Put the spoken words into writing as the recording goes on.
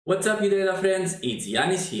What's up, you data friends? It's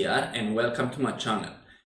Yanis here and welcome to my channel.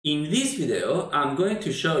 In this video, I'm going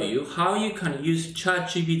to show you how you can use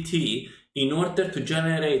ChatGPT in order to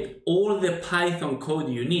generate all the Python code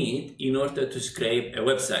you need in order to scrape a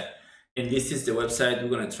website. And this is the website we're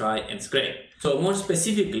going to try and scrape. So more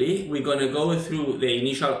specifically, we're going to go through the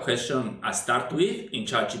initial question I start with in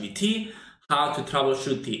ChatGPT, how to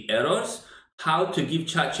troubleshoot the errors, how to give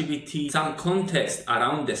ChatGPT some context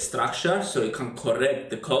around the structure so it can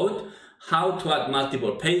correct the code, how to add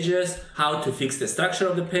multiple pages, how to fix the structure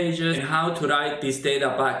of the pages, and how to write this data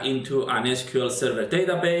back into an SQL Server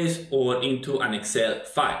database or into an Excel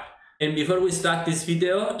file. And before we start this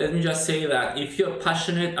video, let me just say that if you're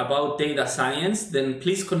passionate about data science, then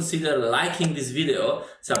please consider liking this video,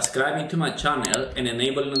 subscribing to my channel, and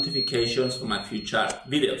enable notifications for my future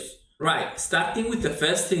videos. Right, starting with the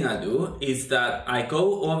first thing I do is that I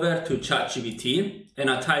go over to ChatGPT and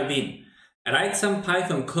I type in, write some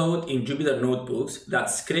Python code in Jupyter Notebooks that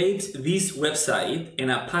scrapes this website,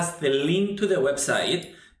 and I pass the link to the website.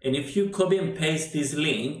 And if you copy and paste this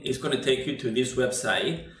link, it's going to take you to this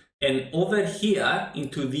website. And over here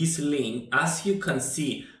into this link, as you can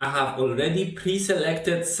see, I have already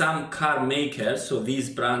pre-selected some car makers. So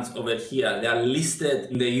these brands over here, they are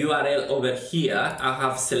listed in the URL over here. I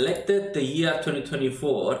have selected the year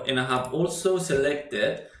 2024 and I have also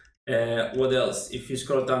selected, what else? If you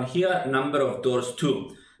scroll down here, number of doors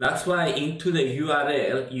too. That's why into the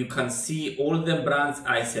URL, you can see all the brands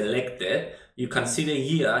I selected. You can see the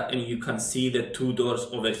year and you can see the 2 doors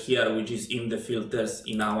over here, which is in the filters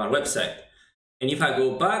in our website. And if I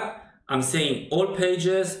go back, I'm saying all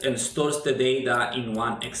pages and stores the data in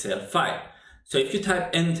one Excel file. So if you type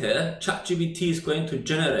enter, ChatGPT is going to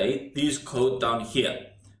generate this code down here.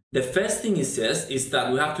 The first thing it says is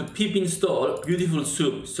that we have to pip install Beautiful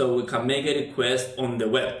Soup so we can make a request on the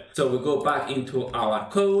web. So we go back into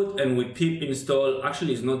our code and we pip install.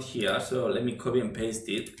 Actually, it's not here, so let me copy and paste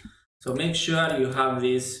it. So make sure you have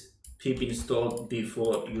this pip installed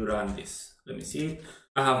before you run this. Let me see.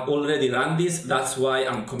 I have already run this. That's why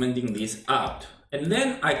I'm commenting this out. And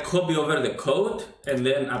then I copy over the code and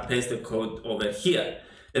then I paste the code over here.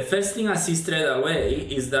 The first thing I see straight away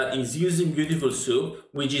is that it's using Beautiful Soup,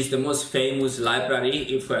 which is the most famous library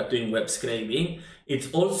if we're doing web scraping. It's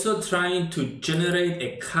also trying to generate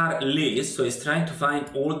a car list, so it's trying to find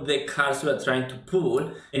all the cars we're trying to pull,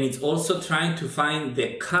 and it's also trying to find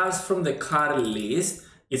the cars from the car list.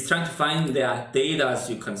 It's trying to find their data, as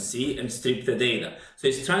you can see, and strip the data. So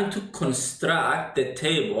it's trying to construct the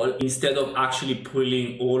table instead of actually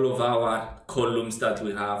pulling all of our columns that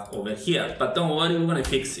we have over here. But don't worry, we're going to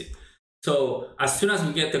fix it. So as soon as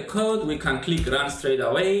we get the code, we can click run straight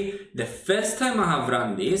away. The first time I have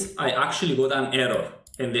run this, I actually got an error.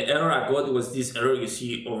 And the error I got was this error you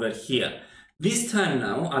see over here. This time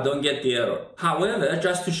now, I don't get the error. However,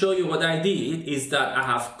 just to show you what I did is that I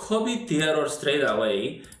have copied the error straight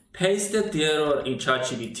away, pasted the error in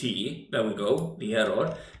ChatGPT, there we go, the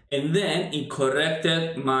error, and then it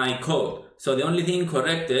corrected my code. So the only thing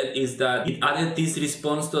corrected is that it added this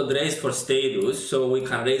response.raise for status, so we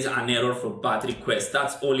can raise an error for bad request.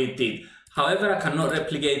 That's all it did. However, I cannot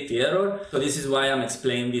replicate the error, so this is why I'm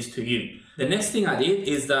explaining this to you. The next thing I did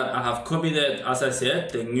is that I have copied it, as I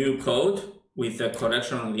said, the new code with the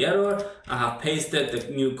correction on the error. I have pasted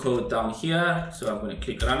the new code down here, so I'm going to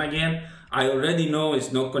click run again. I already know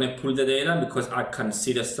it's not going to pull the data because I can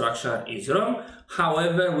see the structure is wrong.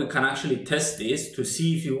 However, we can actually test this to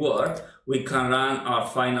see if it works. We can run our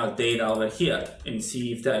final data over here and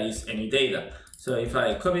see if there is any data. So if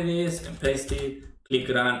I copy this and paste it, click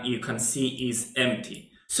run, you can see it's empty.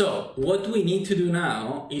 So what we need to do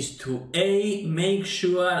now is to A, make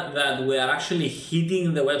sure that we are actually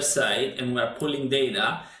hitting the website and we're pulling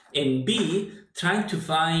data, and B, trying to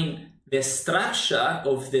find the structure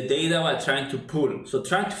of the data we're trying to pull. So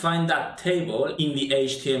trying to find that table in the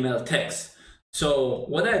HTML text. So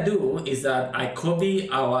what I do is that I copy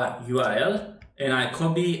our URL and I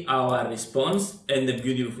copy our response and the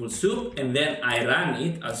Beautiful Soup, and then I run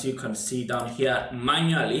it, as you can see down here,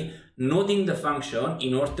 manually, not in the function,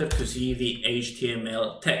 in order to see the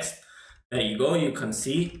HTML text. There you go, you can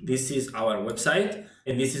see this is our website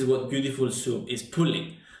and this is what Beautiful Soup is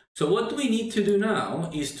pulling. So what we need to do now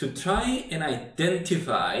is to try and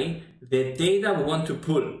identify the data we want to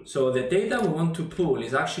pull. So the data we want to pull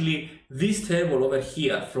is actually this table over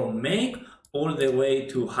here, from make all the way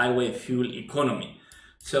to highway fuel economy.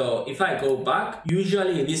 So if I go back,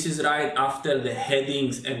 usually this is right after the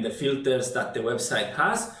headings and the filters that the website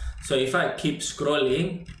has. So if I keep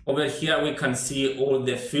scrolling over here, we can see all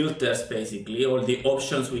the filters, basically all the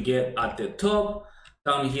options we get at the top.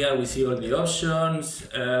 Down here we see all the options.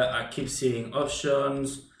 I keep seeing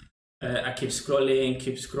options. I keep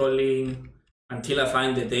scrolling until I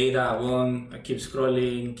find the data I want. I keep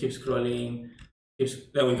scrolling.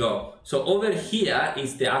 There we go. So over here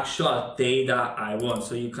is the actual data I want.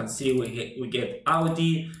 So you can see we get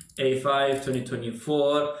Audi A5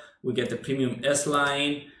 2024. We get the premium S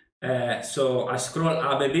line. So I scroll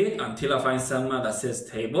up a bit until I find somewhere that says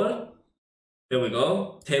table. There we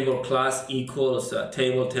go. Table class equals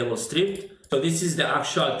table stripped. So this is the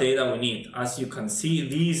actual data we need. As you can see,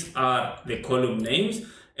 these are the column names.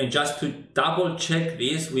 And just to double check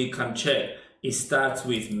this, we can check. It starts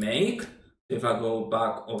with make. If I go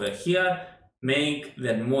back over here, make,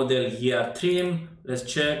 then model year trim. Let's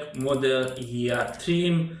check model year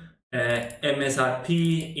trim.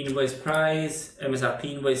 MSRP invoice price, MSRP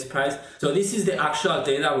invoice price. So this is the actual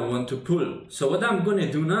data we want to pull. So what I'm going to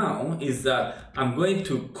do now is that I'm going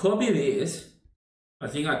to copy this. I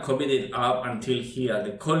think I copied it up until here,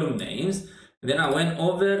 the column names. And then I went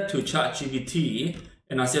over to ChatGPT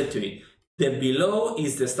and I said to it, the below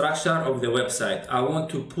is the structure of the website. I want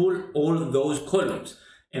to pull all those columns.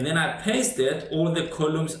 And then I pasted all the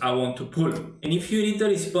columns I want to pull. And if you read the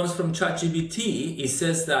response from ChatGPT, it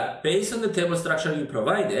says that based on the table structure you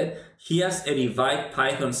provided, here's a revived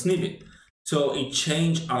Python snippet. So it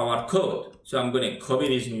changed our code. So I'm going to copy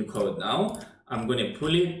this new code now. I'm going to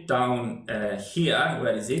pull it down here.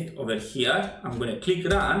 Where is it? Over here. I'm going to click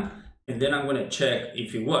run, and then I'm going to check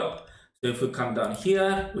if it worked. So if we come down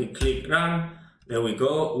here, we click run. There we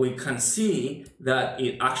go. We can see that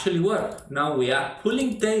it actually worked. Now we are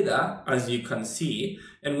pulling data, as you can see,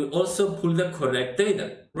 and we also pull the correct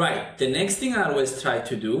data. Right. The next thing I always try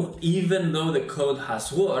to do, even though the code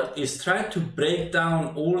has worked, is try to break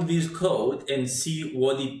down all this code and see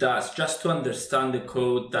what it does, just to understand the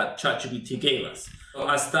code that ChatGPT gave us. So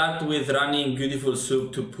I start with running Beautiful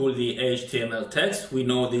Soup to pull the HTML text. We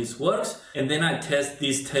know this works. And then I test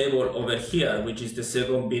this table over here, which is the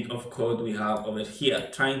second bit of code we have over here,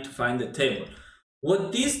 trying to find the table.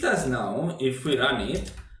 What this does now, if we run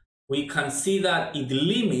it, we can see that it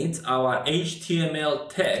limits our HTML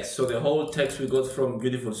text. So the whole text we got from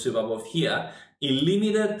Beautiful Soup above here, it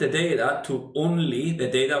limited the data to only the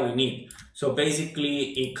data we need. So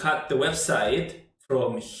basically it cut the website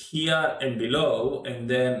from here and below, and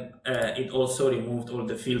then it also removed all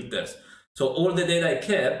the filters. So all the data I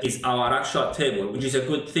kept is our actual table, which is a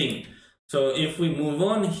good thing. So if we move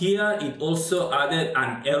on here, it also added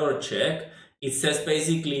an error check. It says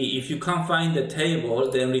basically, if you can't find the table,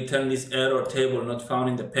 then return this error table not found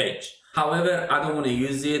in the page. However, I don't want to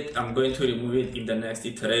use it. I'm going to remove it in the next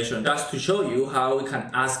iteration, just to show you how we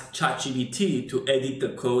can ask ChatGPT to edit the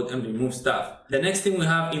code and remove stuff. The next thing we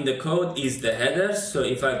have in the code is the headers. So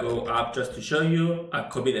if I go up just to show you, I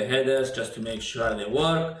copy the headers just to make sure they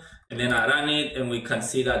work. And then I run it and we can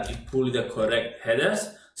see that it pulled the correct headers.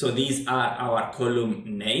 So these are our column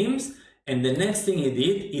names. And the next thing it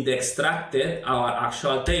did, it extracted our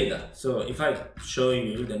actual data. So if I show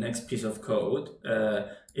you the next piece of code,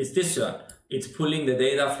 it's this one. It's pulling the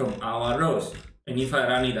data from our rows. And if I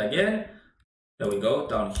run it again, there we go,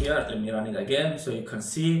 down here, let me run it again. So you can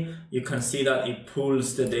see that it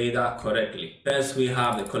pulls the data correctly. First we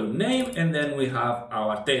have the column name, and then we have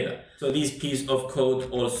our data. So this piece of code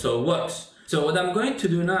also works. So what I'm going to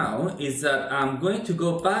do now is that I'm going to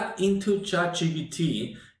go back into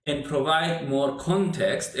ChatGPT and provide more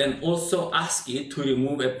context, and also ask it to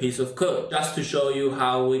remove a piece of code, just to show you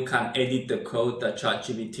how we can edit the code that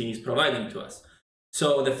ChatGPT is providing to us.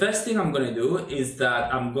 So the first thing I'm going to do is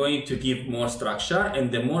that I'm going to give more structure, and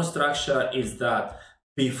the more structure is that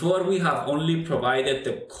before we have only provided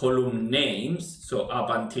the column names, so up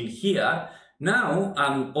until here, now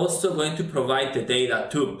I'm also going to provide the data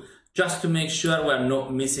too, just to make sure we're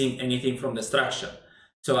not missing anything from the structure.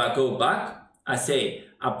 So I go back, I say,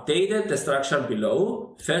 updated the structure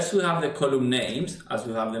below. First we have the column names as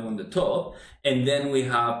we have them on the top, and then we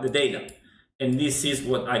have the data. And this is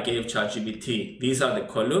what I gave ChatGPT. These are the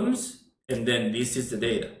columns, and then this is the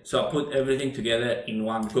data. So I put everything together in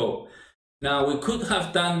one go. Now we could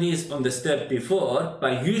have done this on the step before,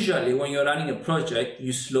 but usually when you're running a project,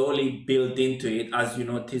 you slowly build into it as you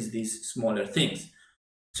notice these smaller things.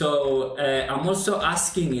 So I'm also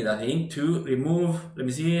asking it, I think, to remove, let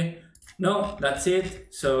me see. No, that's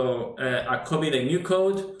it. So I copy the new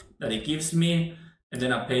code that it gives me, and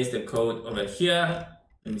then I paste the code over here.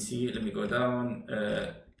 Let me see, let me go down.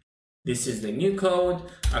 This is the new code.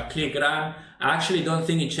 I click run. I actually don't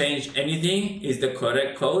think it changed anything. It's the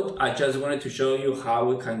correct code. I just wanted to show you how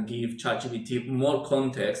we can give ChatGPT more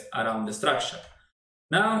context around the structure.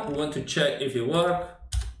 Now we want to check if it works.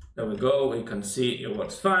 There we go, we can see it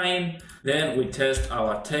works fine. Then we test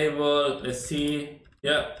our table. Let's see.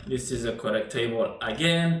 Yeah, this is a correct table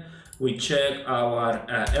again. We check our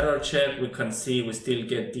error check. We can see we still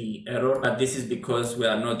get the error, but this is because we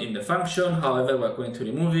are not in the function. However, we're going to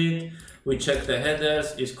remove it. We check the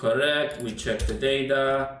headers, it's correct. We check the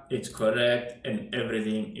data, it's correct, and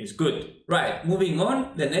everything is good. Right, moving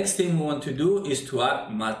on. The next thing we want to do is to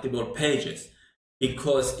add multiple pages.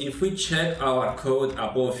 Because if we check our code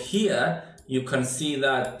above here, you can see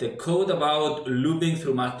that the code about looping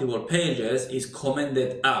through multiple pages is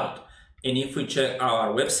commented out. And if we check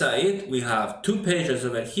our website, we have 2 pages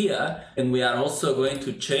over here, and we are also going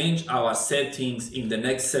to change our settings in the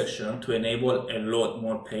next section to enable a lot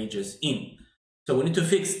more pages in. So we need to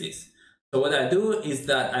fix this. So what I do is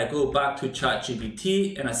that I go back to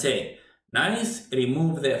ChatGPT and I say, nice,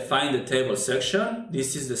 remove the find the table section.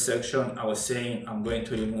 This is the section I was saying I'm going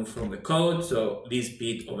to remove from the code. So this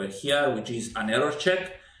bit over here, which is an error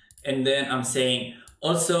check. And then I'm saying,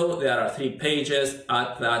 also, there are 3 pages,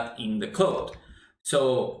 add that in the code.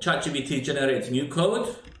 So ChatGPT generates new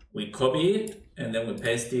code, we copy it, and then we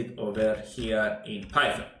paste it over here in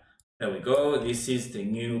Python. There we go, this is the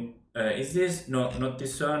new, is this? No, not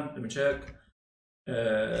this one, let me check.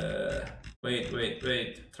 Wait,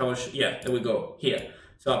 troubleshoot, yeah, there we go, here.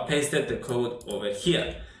 So I pasted the code over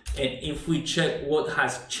here. And if we check what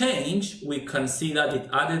has changed, we can see that it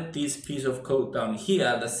added this piece of code down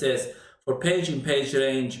here that says, for page in page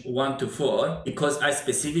range 1 to 4, because I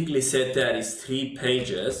specifically said there is 3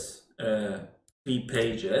 pages,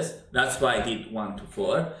 that's why I did 1 to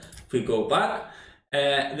 4. If we go back,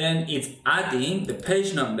 then it's adding the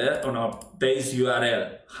page number on our base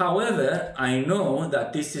URL. However, I know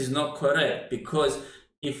that this is not correct, because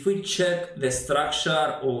if we check the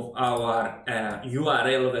structure of our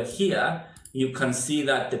URL over here, you can see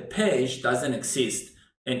that the page doesn't exist.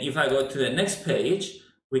 And if I go to the next page,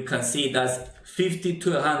 we can see that's 50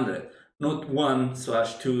 to 100, not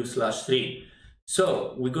 1/2/3.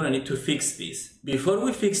 So we're gonna need to fix this. Before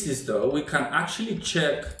we fix this though, we can actually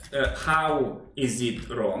check how is it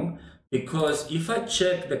wrong, because if I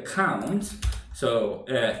check the count, so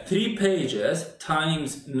 3 pages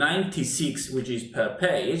times 96, which is per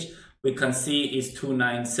page, we can see is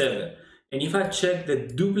 297. And if I check the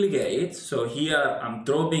duplicates, so here I'm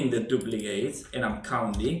dropping the duplicates and I'm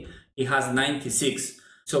counting, it has 96.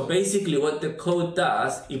 So basically what the code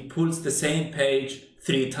does, it pulls the same page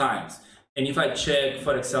 3 times. And if I check,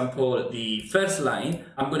 for example, the first line,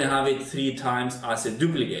 I'm going to have it 3 times as a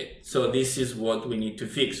duplicate. So this is what we need to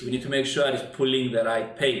fix. We need to make sure it's pulling the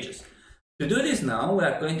right pages. To do this now, we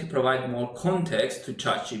are going to provide more context to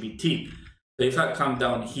ChatGPT. So if I come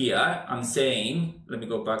down here, I'm saying, let me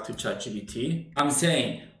go back to ChatGPT. I'm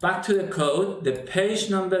saying, back to the code, the page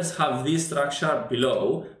numbers have this structure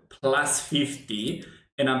below, plus 50.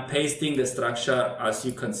 And I'm pasting the structure as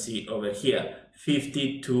you can see over here,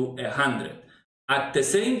 50 to 100. At the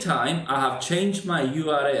same time, I have changed my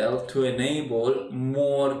URL to enable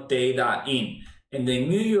more data in. And the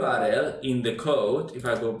new URL in the code, if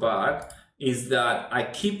I go back, is that I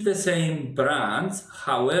keep the same brands.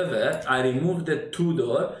 However, I remove the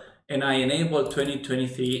two-door and I enable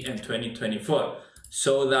 2023 and 2024.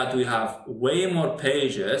 So that we have way more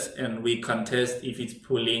pages and we can test if it's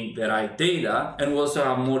pulling the right data, and we also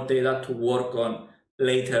have more data to work on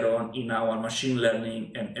later on in our machine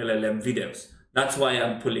learning and LLM videos. That's why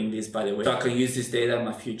I'm pulling this, by the way, so I can use this data in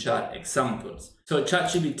my future examples. So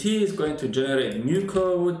ChatGPT is going to generate new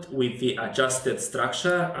code with the adjusted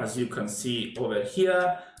structure, as you can see over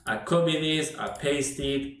here. I copy this, I paste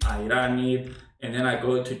it, I run it, and then I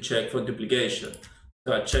go to check for duplication.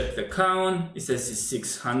 So I check the count, it says it's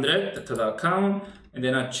 600, the total count, and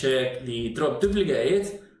then I check the drop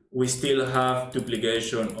duplicate, we still have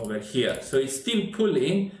duplication over here. So it's still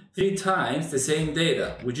pulling 3 times the same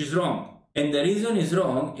data, which is wrong. And the reason it's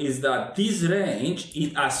wrong is that this range,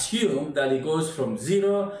 it assumes that it goes from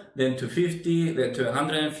 0, then to 50, then to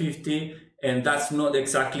 150, and that's not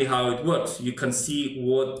exactly how it works. You can see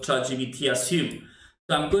what ChatGPT assumed.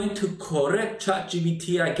 So I'm going to correct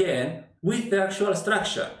ChatGPT again with the actual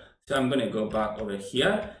structure. So I'm going to go back over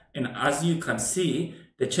here, and as you can see,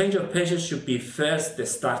 the change of pages should be first the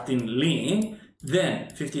starting link, then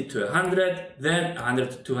 50 to 100, then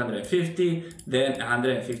 100 to 250, then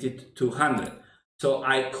 150 to 200. So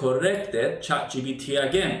I corrected ChatGPT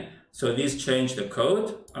again. So this changed the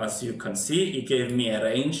code. As you can see, it gave me a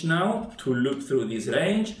range now to look through this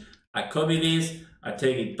range. I copy this, I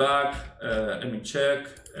take it back, let me check,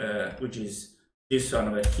 which is this one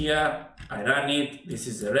over here, I run it, this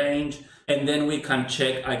is the range, and then we can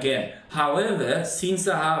check again. However, since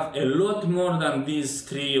I have a lot more than these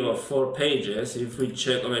 3 or 4 pages, if we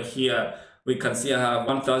check over here, we can see I have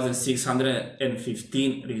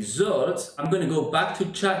 1,615 results. I'm going to go back to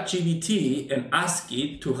ChatGPT and ask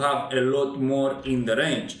it to have a lot more in the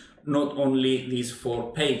range, not only these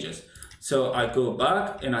 4 pages. So I go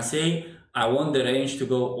back and I say, I want the range to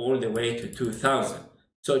go all the way to 2,000.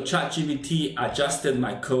 So ChatGPT adjusted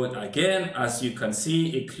my code again. As you can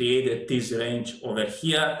see, it created this range over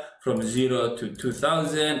here from 0 to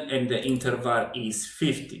 2,000 and the interval is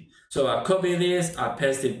 50. So I copy this, I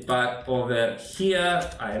paste it back over here,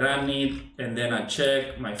 I run it, and then I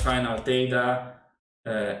check my final data.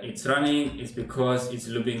 It's running. It's because it's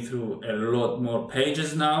looping through a lot more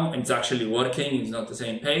pages now. It's actually working, it's not the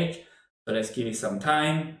same page. So let's give it some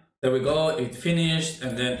time. There we go, it finished.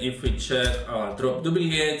 And then if we check our drop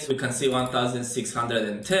duplicates, we can see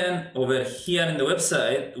 1,610. Over here in the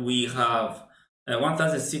website, we have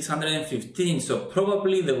 1,615. So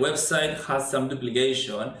probably the website has some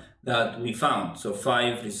duplication that we found. So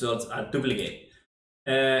 5 results are duplicate.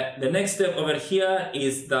 The next step over here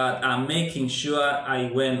is that I'm making sure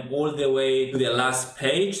I went all the way to the last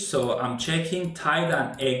page. So I'm checking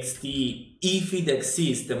Titan XD if it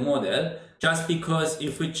exists, the model. Just because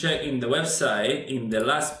if we check in the website, in the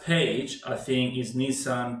last page, I think is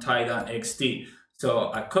Nissan Titan XD.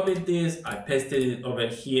 So I copied this, I pasted it over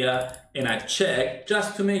here, and I checked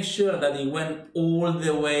just to make sure that it went all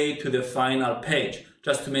the way to the final page,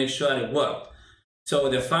 just to make sure it worked. So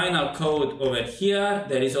the final code over here,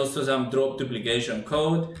 there is also some drop duplication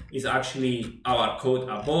code. Is actually our code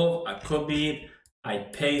above. I copied, I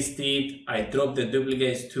paste it, I drop the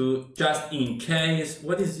duplicates too, just in case.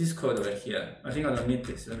 What is this code over here? I think I don't need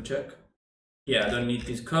this. Let me check. Yeah, I don't need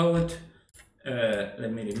this code.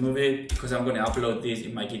 Let me remove it because I'm going to upload this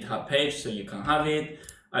in my GitHub page so you can have it.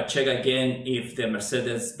 I check again if the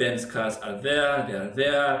Mercedes-Benz cars are there. They are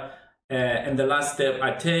there. And the last step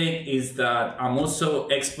I take is that I'm also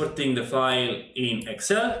exporting the file in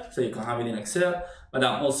Excel, so you can have it in Excel, but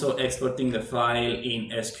I'm also exporting the file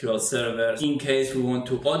in SQL Server in case we want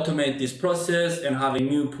to automate this process and have a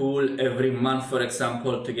new pool every month, for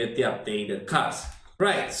example, to get the updated cars.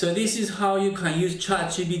 Right, so this is how you can use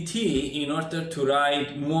ChatGPT in order to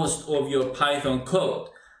write most of your Python code.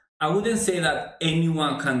 I wouldn't say that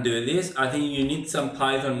anyone can do this. I think you need some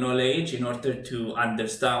Python knowledge in order to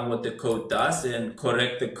understand what the code does and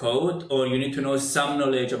correct the code, or you need to know some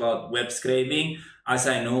knowledge about web scraping, as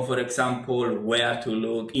I know, for example, where to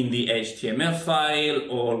look in the HTML file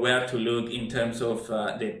or where to look in terms of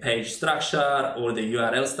the page structure or the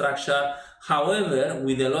URL structure. However,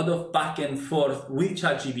 with a lot of back and forth with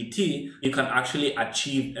ChatGPT, you can actually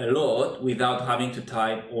achieve a lot without having to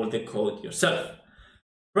type all the code yourself.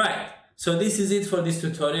 Right, so this is it for this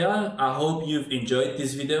tutorial. I hope you've enjoyed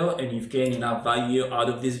this video and you've gained enough value out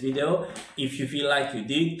of this video. If you feel like you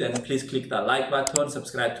did, then please click that like button,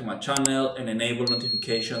 subscribe to my channel, and enable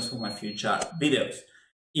notifications for my future videos.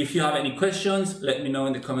 If you have any questions, let me know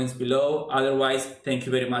in the comments below. Otherwise, thank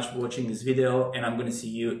you very much for watching this video, and I'm going to see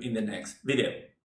you in the next video.